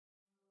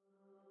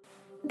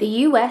The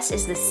U.S.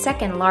 is the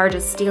second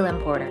largest steel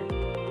importer.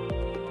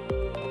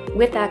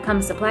 With that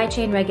comes supply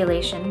chain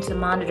regulation to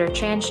monitor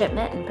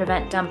transshipment and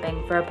prevent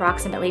dumping for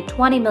approximately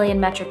 20 million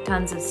metric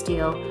tons of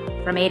steel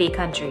from 80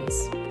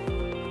 countries.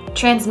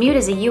 Transmute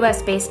is a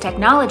U.S.-based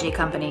technology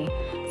company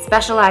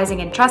specializing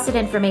in trusted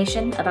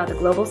information about the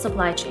global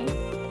supply chain.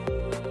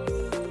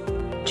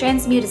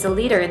 Transmute is a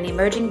leader in the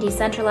emerging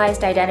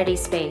decentralized identity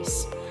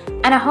space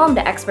and a home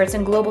to experts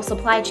in global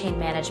supply chain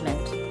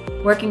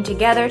management, working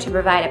together to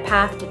provide a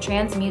path to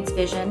Transmute's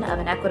vision of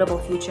an equitable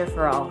future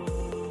for all.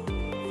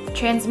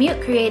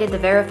 Transmute created the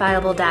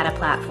Verifiable Data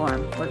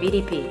Platform, or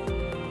VDP,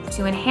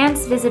 to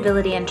enhance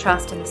visibility and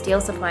trust in the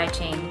steel supply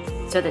chain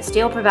so that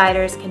steel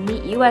providers can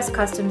meet U.S.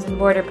 Customs and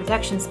Border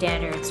Protection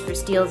standards for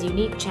steel's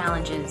unique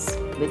challenges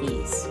with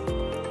ease.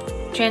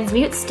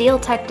 Transmute's Steel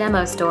Tech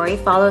demo story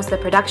follows the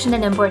production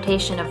and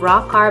importation of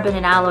raw carbon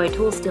and alloy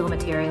tool steel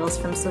materials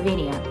from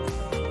Slovenia.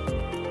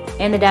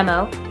 In the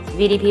demo,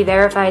 VDP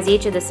verifies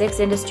each of the 6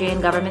 industry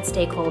and government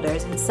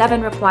stakeholders and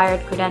 7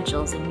 required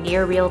credentials in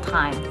near real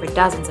time for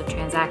dozens of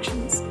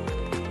transactions,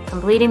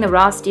 completing the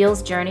raw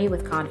steel's journey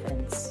with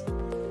confidence.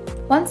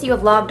 Once you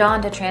have logged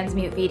on to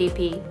Transmute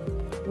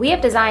VDP, we have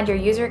designed your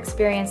user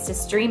experience to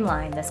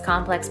streamline this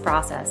complex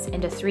process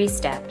into 3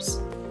 steps: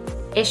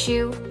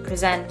 issue,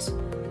 present,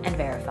 and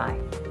verify.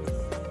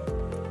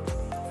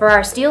 For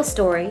our steel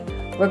story,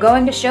 we're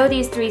going to show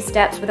these 3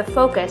 steps with a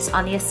focus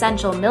on the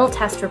essential mill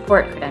test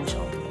report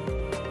credential.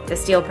 The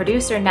steel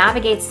producer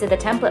navigates to the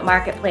template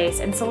marketplace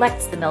and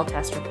selects the mill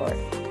test report.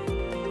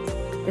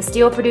 The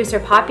steel producer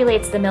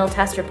populates the mill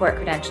test report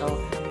credential,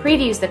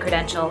 previews the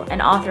credential,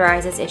 and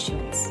authorizes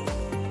issuance.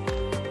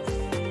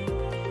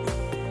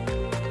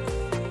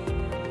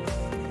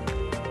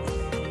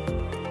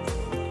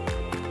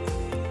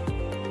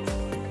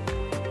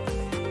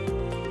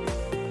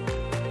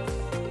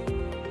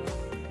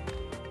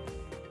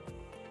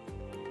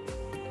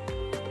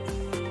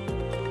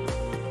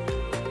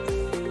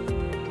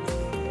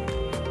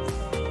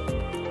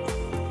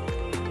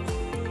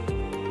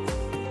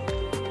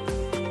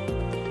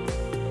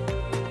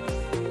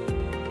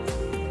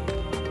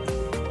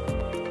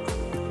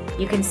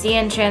 You can see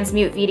in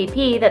Transmute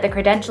VDP that the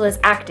credential is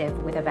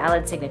active with a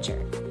valid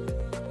signature.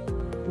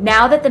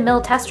 Now that the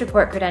mill test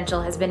report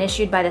credential has been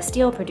issued by the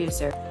steel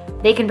producer,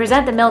 they can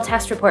present the mill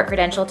test report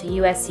credential to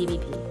US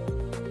CBP.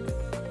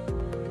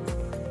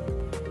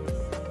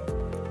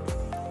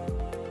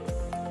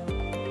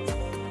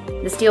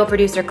 The steel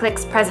producer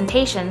clicks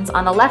Presentations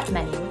on the left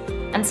menu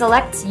and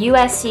selects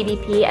US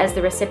CBP as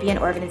the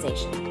recipient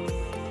organization.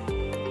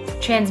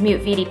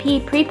 Transmute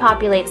VDP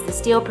pre-populates the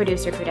steel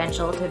producer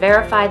credential to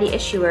verify the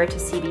issuer to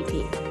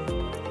CBP.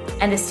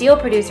 And the steel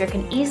producer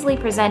can easily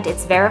present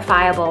its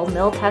verifiable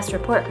mill test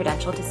report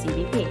credential to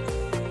CBP.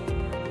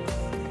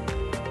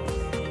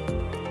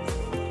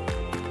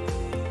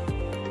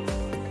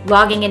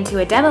 Logging into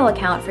a demo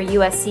account for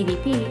US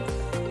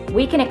CBP,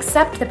 we can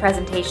accept the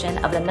presentation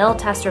of the mill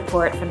test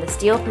report from the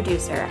steel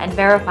producer and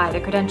verify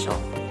the credential.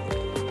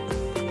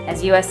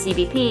 As US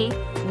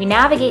CBP, we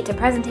navigate to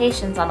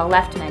Presentations on the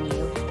left menu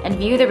and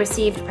view the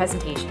received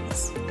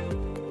presentations.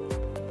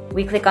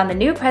 We click on the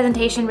new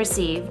presentation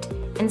received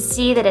and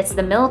see that it's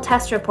the mill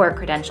test report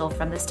credential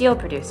from the steel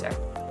producer.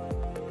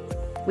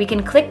 We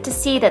can click to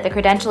see that the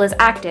credential is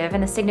active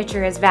and the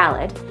signature is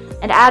valid,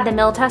 and add the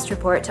mill test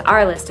report to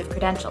our list of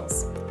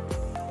credentials.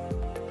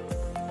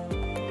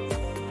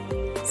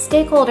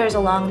 Stakeholders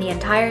along the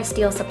entire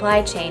steel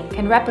supply chain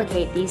can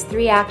replicate these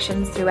 3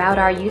 actions throughout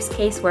our use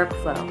case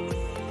workflow,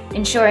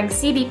 ensuring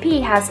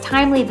CBP has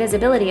timely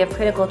visibility of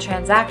critical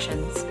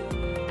transactions,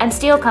 and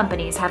steel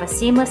companies have a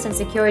seamless and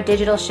secure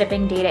digital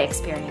shipping data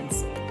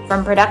experience,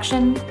 from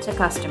production to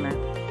customer.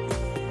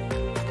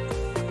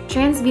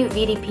 Transmute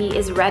VDP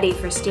is ready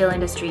for steel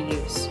industry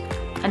use,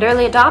 and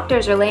early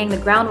adopters are laying the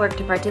groundwork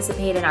to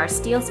participate in our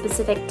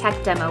steel-specific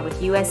tech demo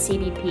with US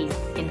CBP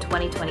in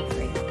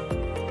 2023.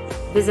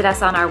 Visit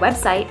us on our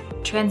website,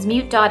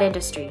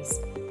 transmute.industries,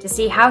 to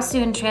see how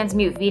soon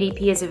Transmute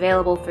VDP is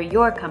available for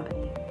your company.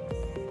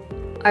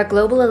 Our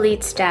global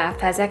elite staff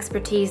has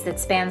expertise that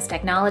spans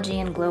technology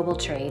and global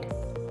trade,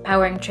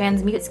 powering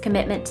Transmute's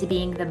commitment to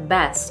being the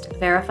best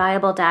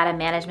verifiable data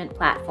management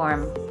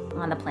platform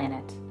on the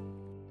planet.